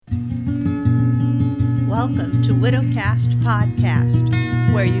Welcome to Widowcast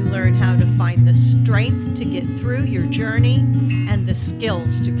Podcast, where you learn how to find the strength to get through your journey and the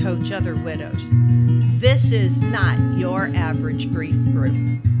skills to coach other widows. This is not your average grief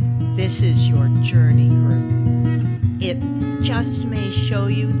group. This is your journey group. It just may show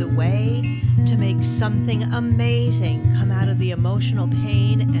you the way to make something amazing come out of the emotional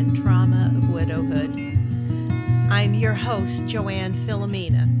pain and trauma of widowhood. I'm your host, Joanne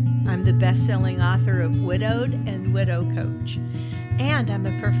Filomena. I'm the best-selling author of Widowed and Widow Coach, and I'm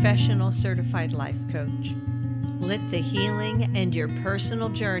a professional certified life coach. Let the healing and your personal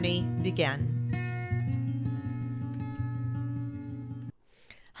journey begin.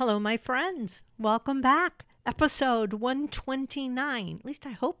 Hello, my friends. Welcome back. Episode 129. At least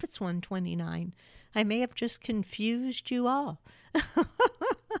I hope it's 129. I may have just confused you all.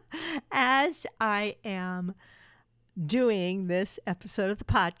 As I am doing this episode of the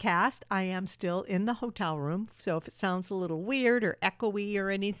podcast, I am still in the hotel room, so if it sounds a little weird or echoey or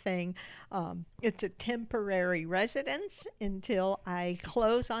anything, it's a temporary residence until I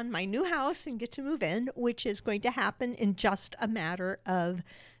close on my new house and get to move in, which is going to happen in just a matter of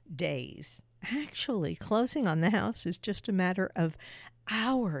days. Actually, closing on the house is just a matter of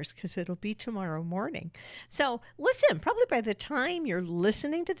hours because it'll be tomorrow morning. So listen, probably by the time you're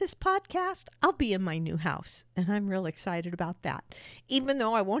listening to this podcast, I'll be in my new house, and I'm real excited about that. Even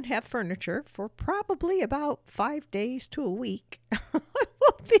though I won't have furniture for probably about 5 days to a week. I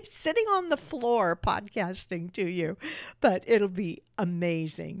will be sitting on the floor podcasting to you, but it'll be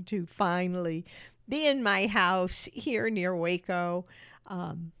amazing to finally be in my house here near Waco.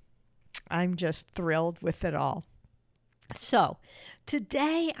 I'm just thrilled with it all. So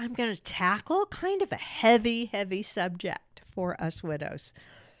today I'm going to tackle kind of a heavy subject for us widows.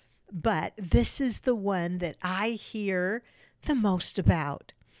 But this is the one that I hear the most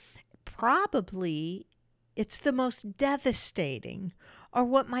about. Probably it's the most devastating, or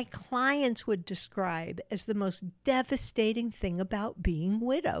what my clients would describe as the most devastating thing about being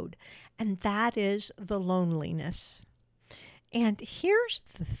widowed, and that is the loneliness. And here's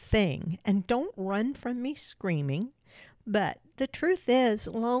the thing, and don't run from me screaming, but the truth is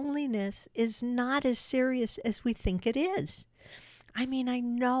loneliness is not as serious as we think it is. I mean, I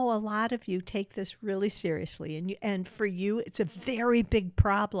know a lot of you take this really seriously, and for you, it's a very big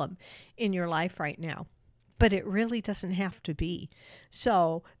problem in your life right now. But it really doesn't have to be.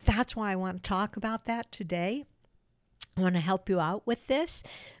 So that's why I want to talk about that today. I want to help you out with this.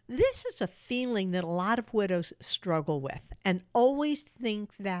 This is a feeling that a lot of widows struggle with and always think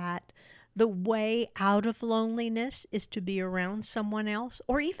that the way out of loneliness is to be around someone else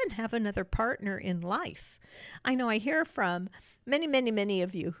or even have another partner in life. I know I hear from many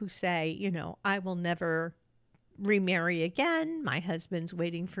of you who say, I will never remarry again. My husband's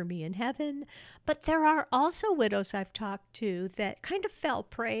waiting for me in heaven. But there are also widows I've talked to that kind of fell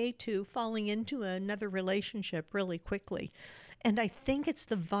prey to falling into another relationship really quickly. And I think it's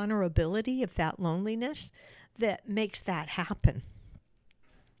the vulnerability of that loneliness that makes that happen.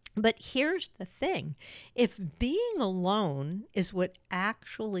 But here's the thing. If being alone is what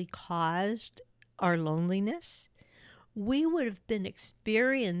actually caused our loneliness, we would have been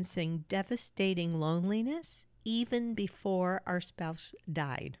experiencing devastating loneliness even before our spouse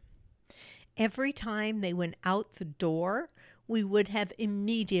died. Every time they went out the door, we would have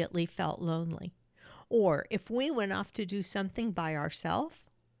immediately felt lonely. Or if we went off to do something by ourselves,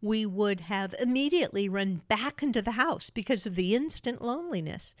 we would have immediately run back into the house because of the instant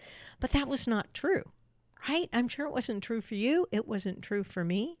loneliness. But that was not true, right? I'm sure it wasn't true for you. It wasn't true for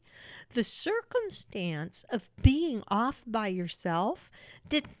me. The circumstance of being off by yourself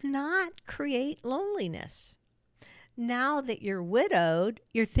did not create loneliness. Now that you're widowed,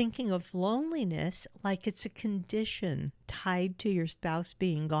 you're thinking of loneliness like it's a condition tied to your spouse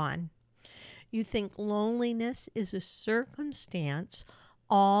being gone. You think loneliness is a circumstance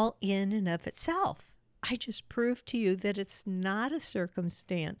all in and of itself. I just proved to you that it's not a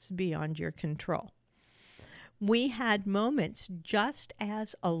circumstance beyond your control. We had moments just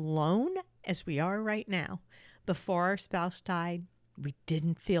as alone as we are right now. Before our spouse died, we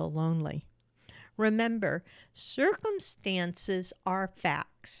didn't feel lonely. Remember, circumstances are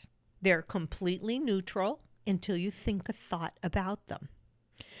facts. They're completely neutral until you think a thought about them.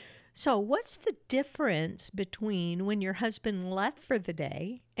 So what's the difference between when your husband left for the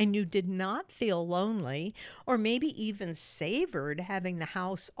day and you did not feel lonely or maybe even savored having the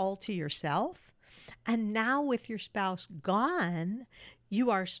house all to yourself, and now with your spouse gone,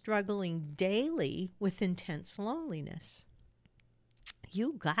 you are struggling daily with intense loneliness?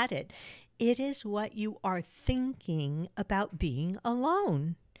 You got it. It is what you are thinking about being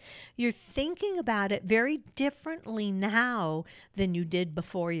alone. You're thinking about it very differently now than you did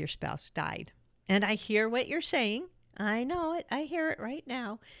before your spouse died. And I hear what you're saying. I know it. I hear it right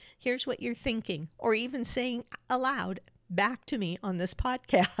now. Here's what you're thinking, or even saying aloud back to me on this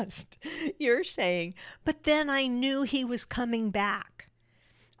podcast. You're saying, but then I knew he was coming back.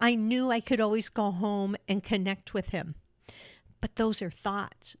 I knew I could always go home and connect with him. But those are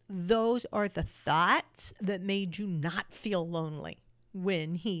thoughts. Those are the thoughts that made you not feel lonely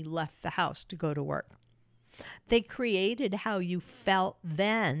when he left the house to go to work. They created how you felt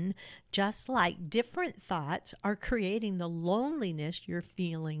then, just like different thoughts are creating the loneliness you're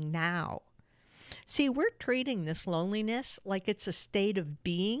feeling now. See, we're treating this loneliness like it's a state of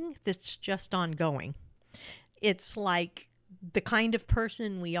being that's just ongoing. It's like the kind of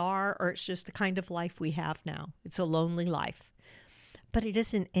person we are, or it's just the kind of life we have now. It's a lonely life. But it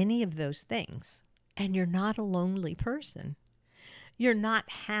isn't any of those things. And you're not a lonely person. You're not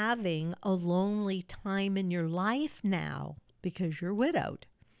having a lonely time in your life now because you're widowed.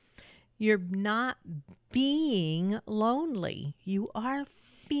 You're not being lonely. You are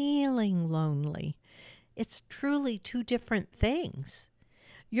feeling lonely. It's truly two different things.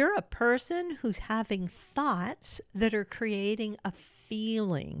 You're a person who's having thoughts that are creating a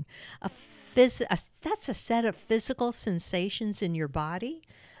feeling, that's a set of physical sensations in your body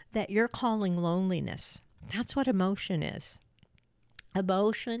that you're calling loneliness. That's what emotion is.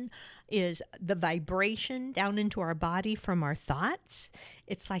 Emotion is the vibration down into our body from our thoughts.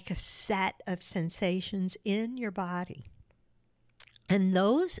 It's like a set of sensations in your body. And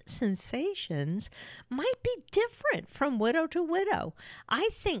those sensations might be different from widow to widow. I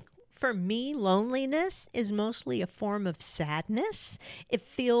think for me, loneliness is mostly a form of sadness. It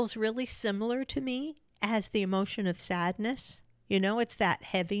feels really similar to me as the emotion of sadness. It's that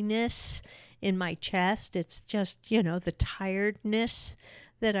heaviness in my chest. It's just, the tiredness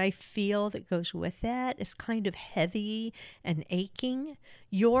that I feel that goes with that. It's kind of heavy and aching.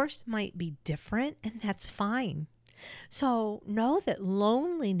 Yours might be different, and that's fine. So know that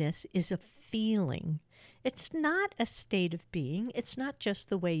loneliness is a feeling. It's not a state of being. It's not just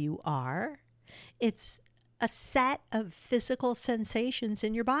the way you are. It's a set of physical sensations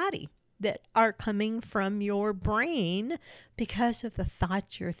in your body that are coming from your brain because of the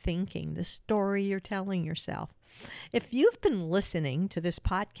thoughts you're thinking, the story you're telling yourself. If you've been listening to this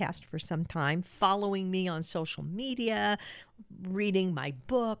podcast for some time, following me on social media, reading my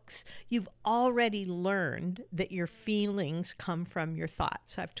books, you've already learned that your feelings come from your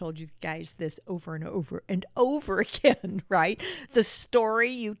thoughts. I've told you guys this over and over and over again, right? The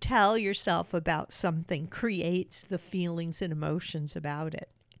story you tell yourself about something creates the feelings and emotions about it.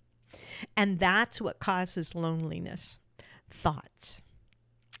 And that's what causes loneliness, thoughts.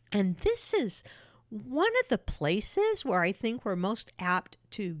 And this is one of the places where I think we're most apt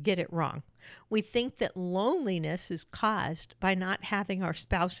to get it wrong. We think that loneliness is caused by not having our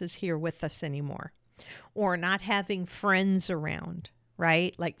spouses here with us anymore, or not having friends around,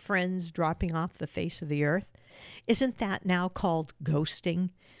 right? Like friends dropping off the face of the earth. Isn't that now called ghosting?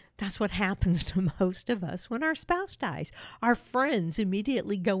 That's what happens to most of us when our spouse dies. Our friends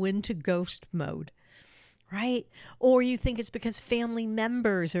immediately go into ghost mode. Right? Or you think it's because family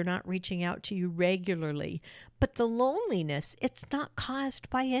members are not reaching out to you regularly. But the loneliness, it's not caused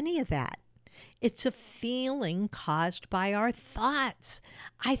by any of that. It's a feeling caused by our thoughts.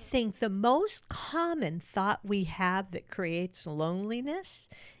 I think the most common thought we have that creates loneliness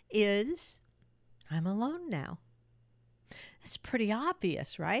is, I'm alone now. That's pretty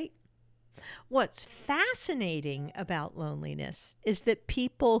obvious, right? What's fascinating about loneliness is that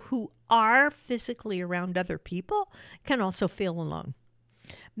people who are physically around other people can also feel alone.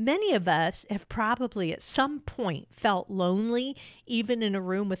 Many of us have probably at some point felt lonely, even in a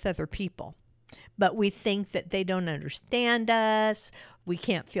room with other people. But we think that they don't understand us, we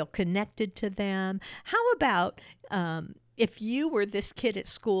can't feel connected to them. How about if you were this kid at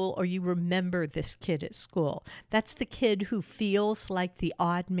school, or you remember this kid at school? That's the kid who feels like the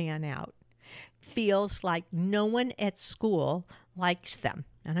odd man out. Feels like no one at school likes them.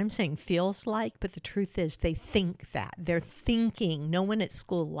 And I'm saying feels like, but the truth is they think that. They're thinking no one at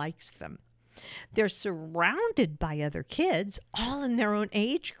school likes them. They're surrounded by other kids, all in their own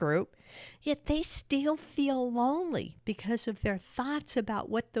age group, yet they still feel lonely because of their thoughts about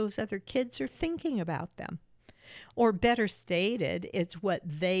what those other kids are thinking about them. Or better stated, it's what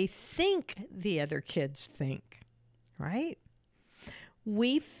they think the other kids think, right?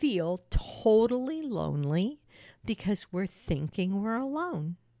 We feel totally lonely because we're thinking we're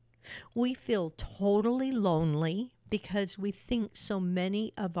alone. We feel totally lonely because we think so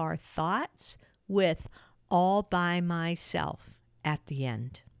many of our thoughts with all by myself at the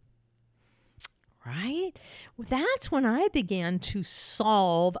end. right? That's when I began to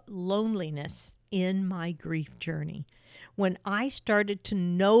solve loneliness in my grief journey. When I started to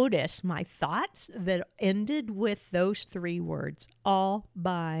notice my thoughts that ended with those three words, all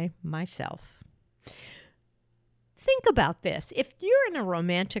by myself. Think about this. If you're in a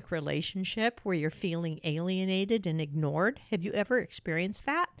romantic relationship where you're feeling alienated and ignored, have you ever experienced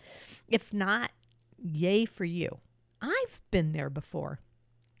that? If not, yay for you. I've been there before.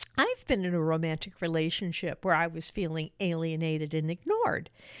 I've been in a romantic relationship where I was feeling alienated and ignored,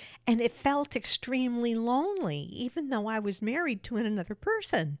 and it felt extremely lonely, even though I was married to another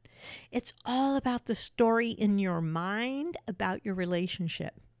person. It's all about the story in your mind about your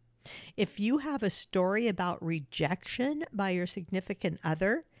relationship. If you have a story about rejection by your significant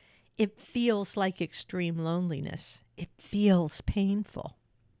other, it feels like extreme loneliness. It feels painful.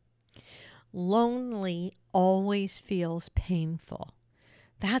 Lonely always feels painful.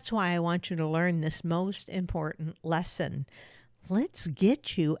 That's why I want you to learn this most important lesson. Let's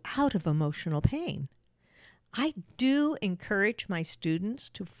get you out of emotional pain. I do encourage my students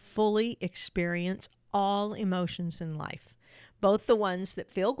to fully experience all emotions in life, both the ones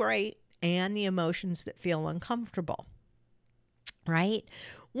that feel great and the emotions that feel uncomfortable, right?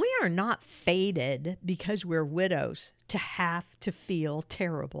 We are not fated because we're widows to have to feel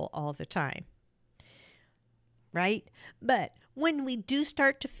terrible all the time, right? But when we do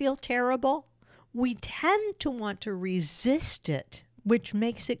start to feel terrible, we tend to want to resist it, which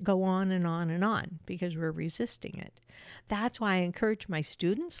makes it go on and on and on because we're resisting it. That's why I encourage my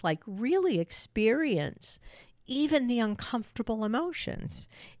students, like, really experience even the uncomfortable emotions.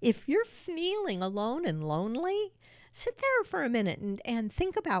 If you're feeling alone and lonely, sit there for a minute and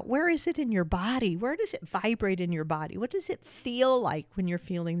think about, where is it in your body? Where does it vibrate in your body? What does it feel like when you're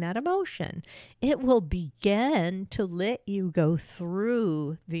feeling that emotion? It will begin to let you go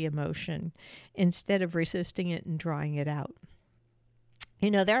through the emotion instead of resisting it and drawing it out. You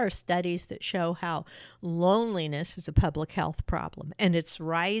know, there are studies that show how loneliness is a public health problem, and it's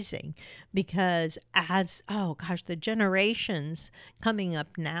rising because the generations coming up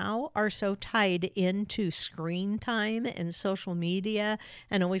now are so tied into screen time and social media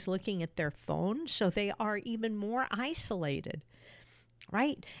and always looking at their phone, so they are even more isolated,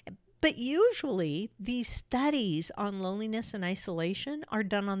 right? But usually these studies on loneliness and isolation are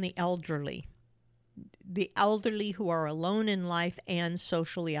done on the elderly who are alone in life and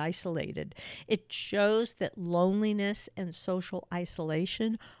socially isolated. It shows that loneliness and social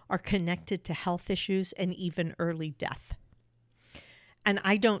isolation are connected to health issues and even early death. And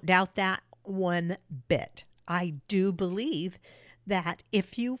I don't doubt that one bit. I do believe that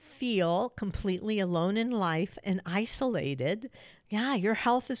if you feel completely alone in life and isolated, yeah, your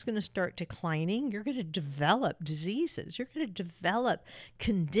health is going to start declining. You're going to develop diseases. You're going to develop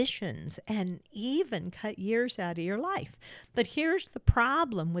conditions and even cut years out of your life. But here's the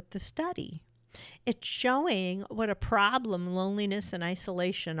problem with the study. It's showing what a problem loneliness and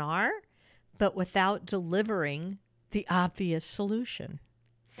isolation are, but without delivering the obvious solution.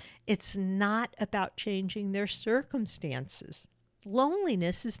 It's not about changing their circumstances.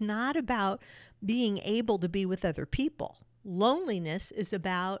 Loneliness is not about being able to be with other people. Loneliness is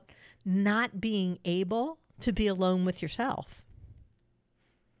about not being able to be alone with yourself.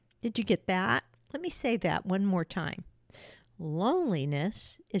 Did you get that? Let me say that one more time.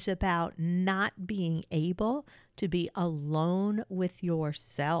 Loneliness is about not being able to be alone with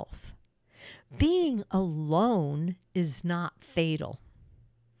yourself. Being alone is not fatal.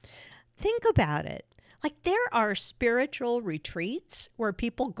 Think about it. Like, there are spiritual retreats where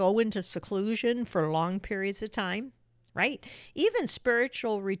people go into seclusion for long periods of time, right? Even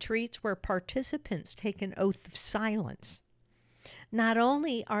spiritual retreats where participants take an oath of silence. Not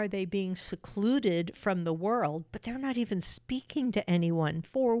only are they being secluded from the world, but they're not even speaking to anyone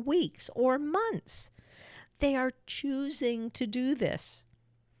for weeks or months. They are choosing to do this.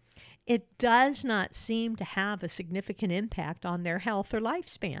 It does not seem to have a significant impact on their health or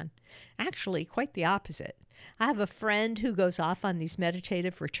lifespan. Actually, quite the opposite. I have a friend who goes off on these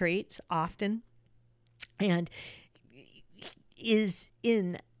meditative retreats often and is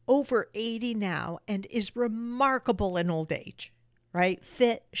in over 80 now and is remarkable in old age, right?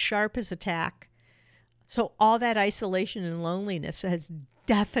 Fit, sharp as a tack. So all that isolation and loneliness has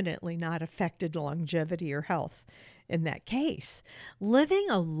definitely not affected longevity or health in that case. Living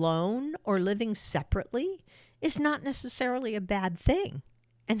alone or living separately is not necessarily a bad thing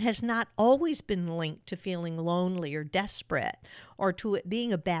and has not always been linked to feeling lonely or desperate or to it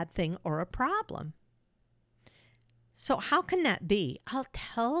being a bad thing or a problem. So, how can that be? I'll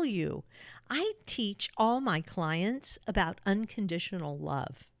tell you. I teach all my clients about unconditional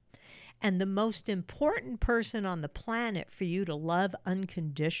love. And the most important person on the planet for you to love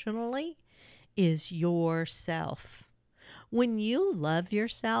unconditionally is yourself. When you love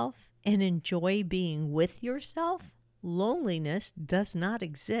yourself and enjoy being with yourself, loneliness does not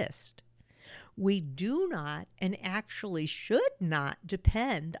exist. We do not and actually should not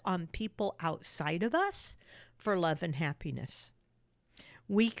depend on people outside of us for love and happiness.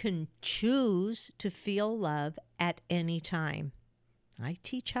 We can choose to feel love at any time. I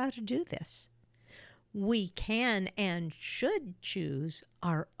teach how to do this. We can and should choose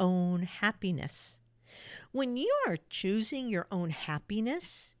our own happiness. When you are choosing your own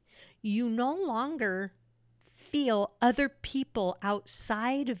happiness, you no longer feel other people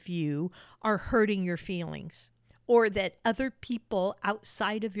outside of you are hurting your feelings, or that other people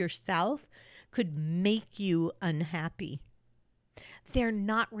outside of yourself could make you unhappy. They're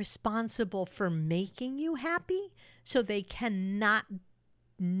not responsible for making you happy, so they cannot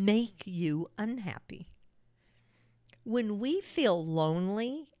make you unhappy. When we feel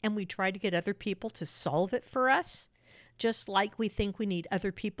lonely and we try to get other people to solve it for us, just like we think we need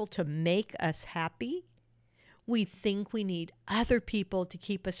other people to make us happy, we think we need other people to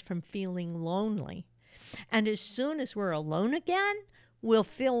keep us from feeling lonely. And as soon as we're alone again, we'll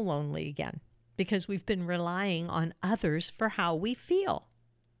feel lonely again because we've been relying on others for how we feel.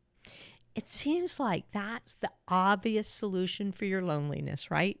 It seems like that's the obvious solution for your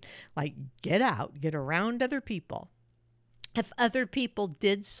loneliness, right? Like, get out, get around other people. If other people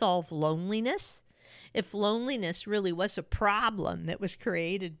did solve loneliness, if loneliness really was a problem that was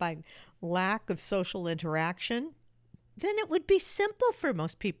created by lack of social interaction, then it would be simple for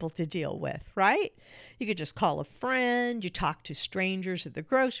most people to deal with, right? You could just call a friend, you talk to strangers at the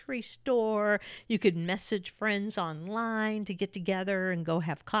grocery store, you could message friends online to get together and go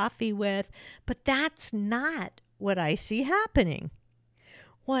have coffee with, but that's not what I see happening.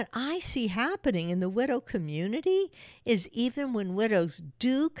 What I see happening in the widow community is even when widows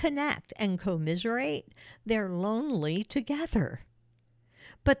do connect and commiserate, they're lonely together.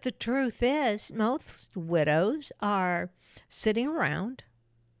 But the truth is, most widows are sitting around,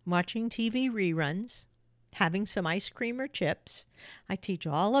 watching TV reruns, having some ice cream or chips. I teach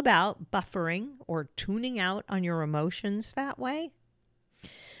all about buffering or tuning out on your emotions that way.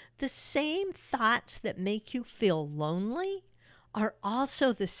 The same thoughts that make you feel lonely are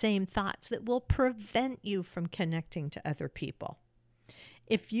also the same thoughts that will prevent you from connecting to other people.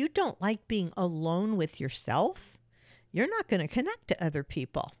 If you don't like being alone with yourself, you're not going to connect to other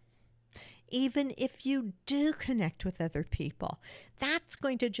people. Even if you do connect with other people, that's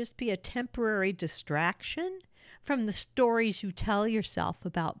going to just be a temporary distraction from the stories you tell yourself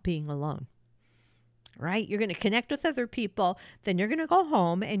about being alone. Right? You're going to connect with other people, then you're going to go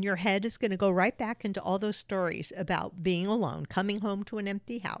home and your head is going to go right back into all those stories about being alone, coming home to an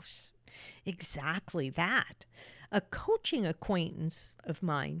empty house. Exactly that. A coaching acquaintance of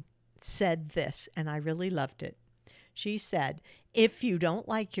mine said this, and I really loved it. She said, if you don't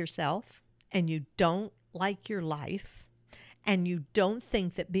like yourself and you don't like your life and you don't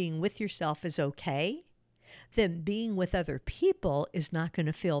think that being with yourself is okay, then being with other people is not going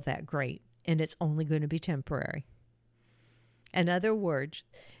to feel that great. And it's only going to be temporary. In other words,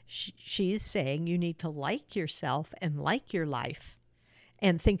 she's saying you need to like yourself and like your life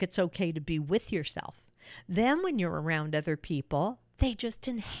and think it's okay to be with yourself. Then when you're around other people, they just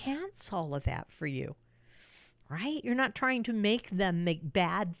enhance all of that for you, right? You're not trying to make them make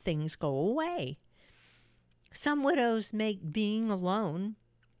bad things go away. Some widows make being alone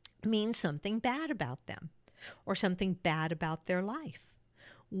mean something bad about them or something bad about their life.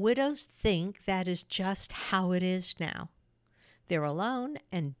 Widows think that is just how it is now. They're alone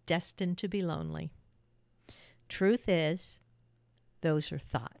and destined to be lonely. Truth is, those are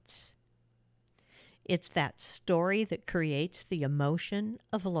thoughts. It's that story that creates the emotion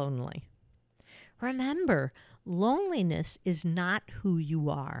of lonely. Remember, loneliness is not who you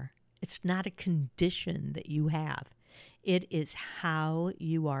are. It's not a condition that you have. It is how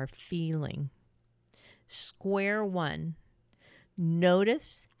you are feeling. Square one.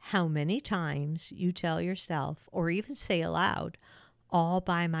 Notice how many times you tell yourself, or even say aloud, all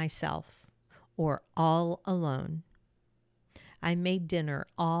by myself, or all alone. I made dinner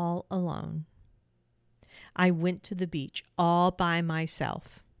all alone. I went to the beach all by myself.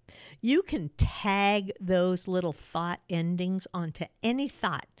 You can tag those little thought endings onto any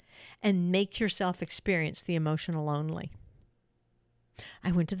thought and make yourself experience the emotional lonely.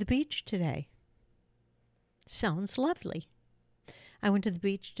 I went to the beach today. Sounds lovely. I went to the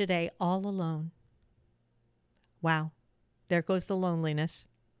beach today all alone. Wow, there goes the loneliness,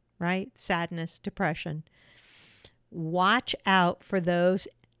 right? Sadness, depression. Watch out for those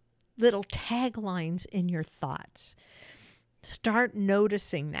little taglines in your thoughts. Start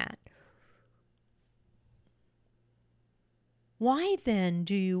noticing that. Why then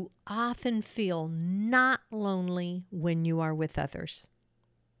do you often feel not lonely when you are with others?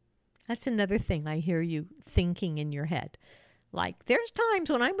 That's another thing I hear you thinking in your head. Like, there's times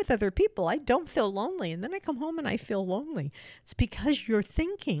when I'm with other people, I don't feel lonely, and then I come home and I feel lonely. It's because your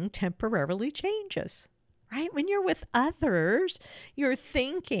thinking temporarily changes, right? When you're with others, you're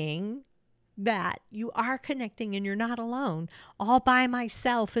thinking that you are connecting and you're not alone. All by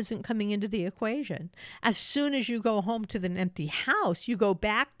myself isn't coming into the equation. As soon as you go home to the empty house, you go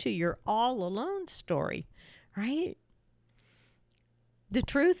back to your all alone story, right? The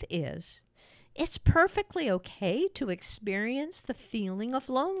truth is, it's perfectly okay to experience the feeling of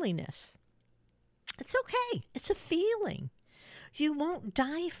loneliness. It's okay. It's a feeling. You won't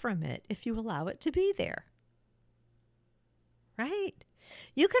die from it if you allow it to be there, right?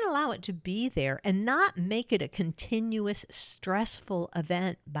 You can allow it to be there and not make it a continuous stressful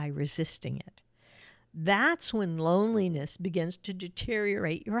event by resisting it. That's when loneliness begins to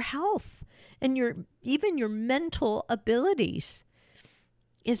deteriorate your health and even your mental abilities,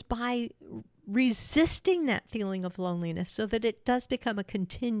 is by resisting that feeling of loneliness so that it does become a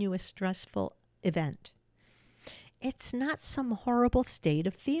continuous stressful event. It's not some horrible state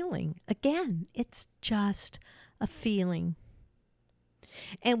of feeling. Again, it's just a feeling.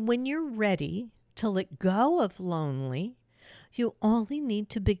 And when you're ready to let go of lonely, you only need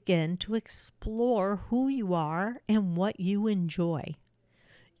to begin to explore who you are and what you enjoy.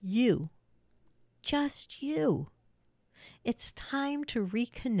 You. Just you. It's time to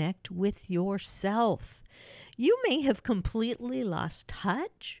reconnect with yourself. You may have completely lost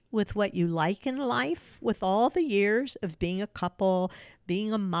touch with what you like in life with all the years of being a couple,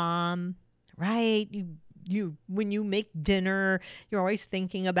 being a mom, right? You when you make dinner, you're always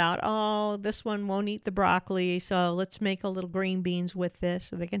thinking about, oh, this one won't eat the broccoli, so let's make a little green beans with this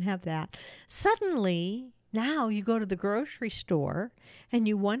so they can have that. Suddenly, now you go to the grocery store and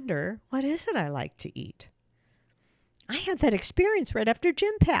you wonder, what is it I like to eat? I had that experience right after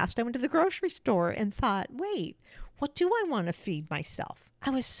Jim passed. I went to the grocery store and thought, wait, what do I want to feed myself? I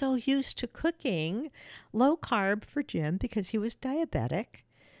was so used to cooking low carb for Jim because he was diabetic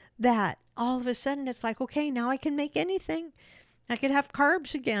that all of a sudden it's like, okay, now I can make anything. I could have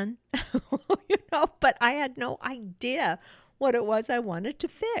carbs again, but I had no idea what it was I wanted to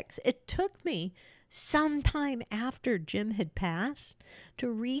fix. It took me some time after Jim had passed to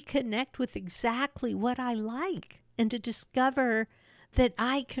reconnect with exactly what I like and to discover that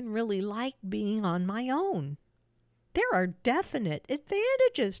I can really like being on my own. There are definite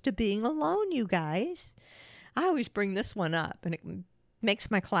advantages to being alone, you guys. I always bring this one up, and it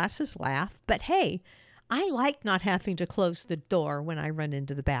makes my classes laugh. But hey, I like not having to close the door when I run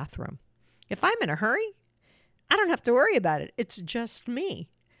into the bathroom. If I'm in a hurry, I don't have to worry about it. It's just me.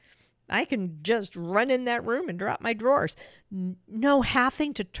 I can just run in that room and drop my drawers. No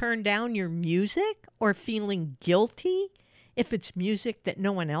having to turn down your music or feeling guilty if it's music that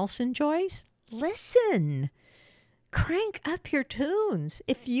no one else enjoys. Listen, crank up your tunes.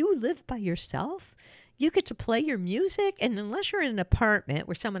 If you live by yourself, you get to play your music, and unless you're in an apartment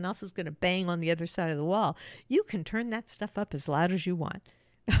where someone else is going to bang on the other side of the wall, you can turn that stuff up as loud as you want.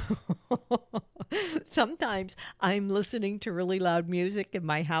 Sometimes I'm listening to really loud music in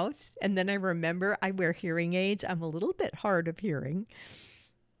my house, and then I remember I wear hearing aids. I'm a little bit hard of hearing.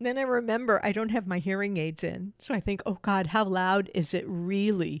 Then I remember I don't have my hearing aids in. So I think, oh God, how loud is it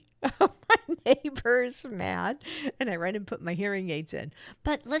really? My neighbor's mad. And I run and put my hearing aids in.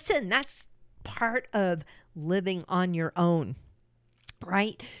 But listen, that's part of living on your own,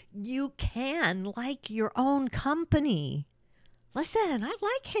 right? You can like your own company. Listen, I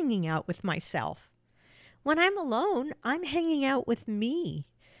like hanging out with myself. When I'm alone, I'm hanging out with me.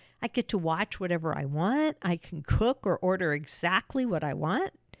 I get to watch whatever I want. I can cook or order exactly what I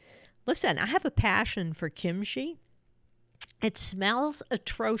want. Listen, I have a passion for kimchi. It smells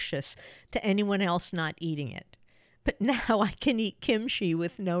atrocious to anyone else not eating it. But now I can eat kimchi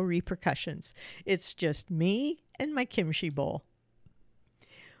with no repercussions. It's just me and my kimchi bowl.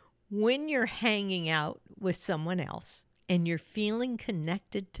 When you're hanging out with someone else and you're feeling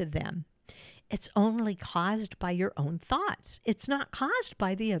connected to them, it's only caused by your own thoughts. It's not caused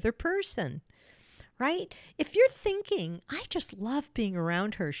by the other person, right? If you're thinking, I just love being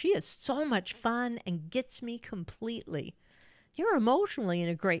around her, she is so much fun and gets me completely, you're emotionally in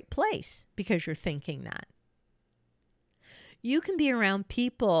a great place because you're thinking that. You can be around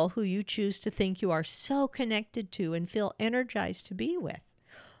people who you choose to think you are so connected to and feel energized to be with.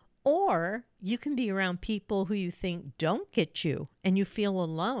 Or you can be around people who you think don't get you and you feel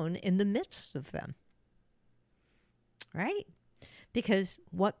alone in the midst of them, right? Because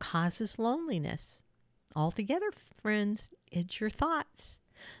what causes loneliness? Altogether, friends, it's your thoughts.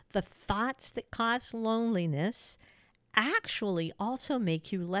 The thoughts that cause loneliness actually also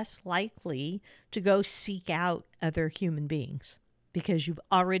make you less likely to go seek out other human beings because you've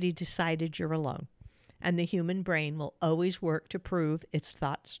already decided you're alone. And the human brain will always work to prove its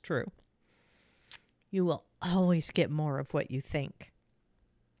thoughts true. You will always get more of what you think.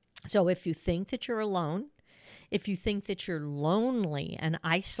 So if you think that you're alone, if you think that you're lonely and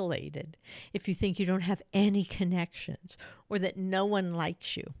isolated, if you think you don't have any connections or that no one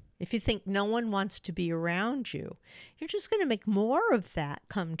likes you, if you think no one wants to be around you, you're just going to make more of that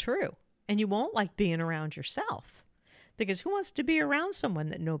come true. And you won't like being around yourself because who wants to be around someone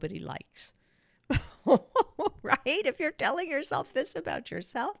that nobody likes? Right? If you're telling yourself this about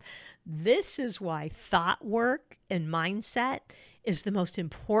yourself, this is why thought work and mindset is the most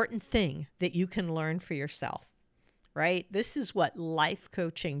important thing that you can learn for yourself. Right? This is what life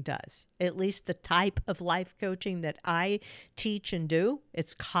coaching does. At least the type of life coaching that I teach and do,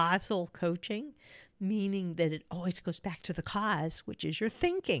 it's causal coaching, meaning that it always goes back to the cause, which is your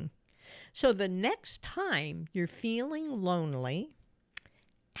thinking. So the next time you're feeling lonely,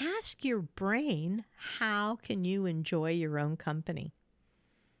 ask your brain, how can you enjoy your own company?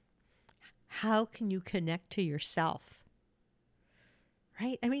 How can you connect to yourself?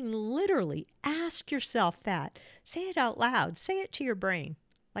 Right? I mean, literally, ask yourself that. Say it out loud. Say it to your brain.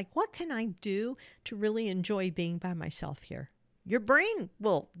 Like, what can I do to really enjoy being by myself here? Your brain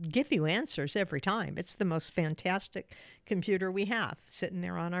will give you answers every time. It's the most fantastic computer we have sitting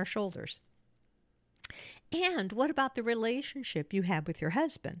there on our shoulders. And what about the relationship you have with your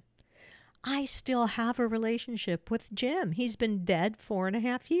husband? I still have a relationship with Jim. He's been dead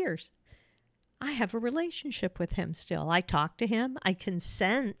 4.5 years. I have a relationship with him still. I talk to him. I can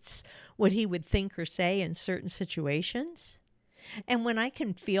sense what he would think or say in certain situations. And when I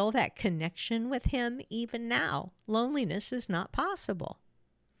can feel that connection with him, even now, loneliness is not possible.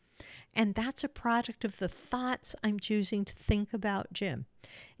 And that's a product of the thoughts I'm choosing to think about Jim.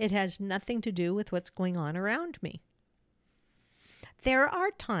 It has nothing to do with what's going on around me. There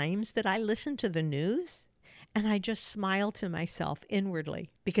are times that I listen to the news and I just smile to myself inwardly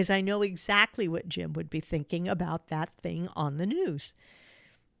because I know exactly what Jim would be thinking about that thing on the news.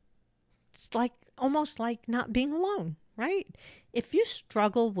 It's like almost like not being alone, right? If you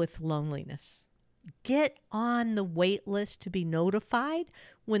struggle with loneliness, get on the wait list to be notified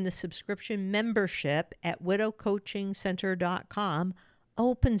when the subscription membership at widowcoachingcenter.com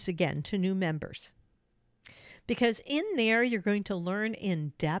opens again to new members. Because in there, you're going to learn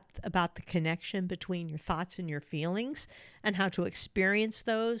in depth about the connection between your thoughts and your feelings and how to experience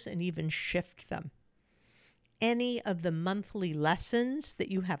those and even shift them. Any of the monthly lessons that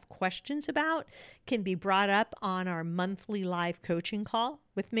you have questions about can be brought up on our monthly live coaching call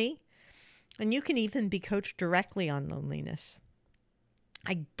with me. And you can even be coached directly on loneliness.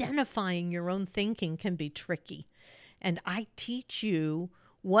 Identifying your own thinking can be tricky. And I teach you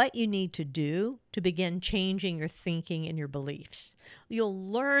what you need to do to begin changing your thinking and your beliefs.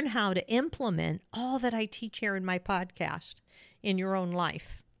 You'll learn how to implement all that I teach here in my podcast in your own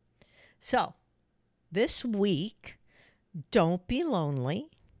life. So, this week, don't be lonely,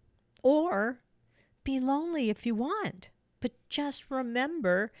 or be lonely if you want. But just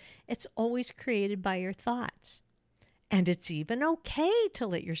remember, it's always created by your thoughts. And it's even okay to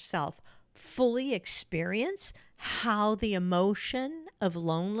let yourself fully experience how the emotion of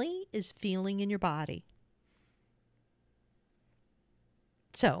lonely is feeling in your body.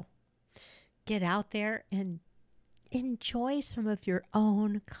 So, get out there and enjoy some of your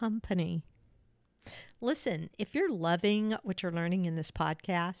own company. Listen, if you're loving what you're learning in this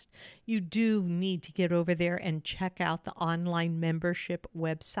podcast, you do need to get over there and check out the online membership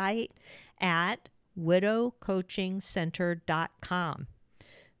website at widowcoachingcenter.com.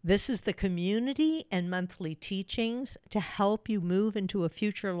 This is the community and monthly teachings to help you move into a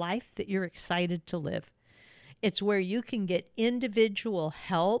future life that you're excited to live. It's where you can get individual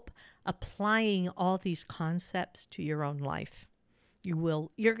help applying all these concepts to your own life.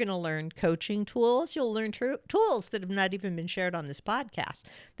 You're going to learn coaching tools. You'll learn tools that have not even been shared on this podcast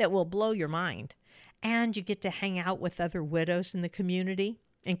that will blow your mind. And you get to hang out with other widows in the community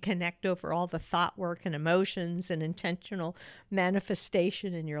and connect over all the thought work and emotions and intentional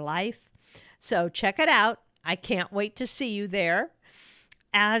manifestation in your life. So check it out. I can't wait to see you there.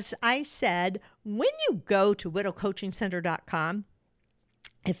 As I said, when you go to widowcoachingcenter.com,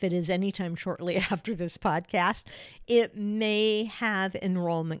 if it is anytime shortly after this podcast, it may have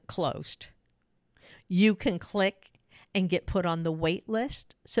enrollment closed. You can click and get put on the wait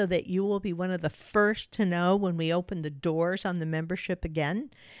list so that you will be one of the first to know when we open the doors on the membership again,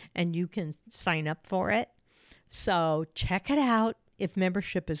 and you can sign up for it. So check it out. If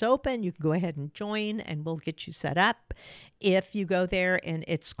membership is open, you can go ahead and join and we'll get you set up. If you go there and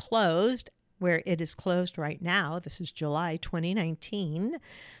it's closed, where it is closed right now, this is July 2019,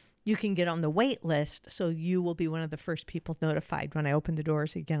 you can get on the wait list so you will be one of the first people notified when I open the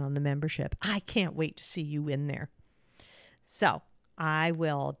doors again on the membership. I can't wait to see you in there. So I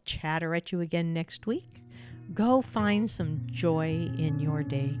will chatter at you again next week. Go find some joy in your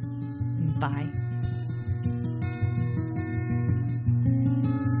day. Bye.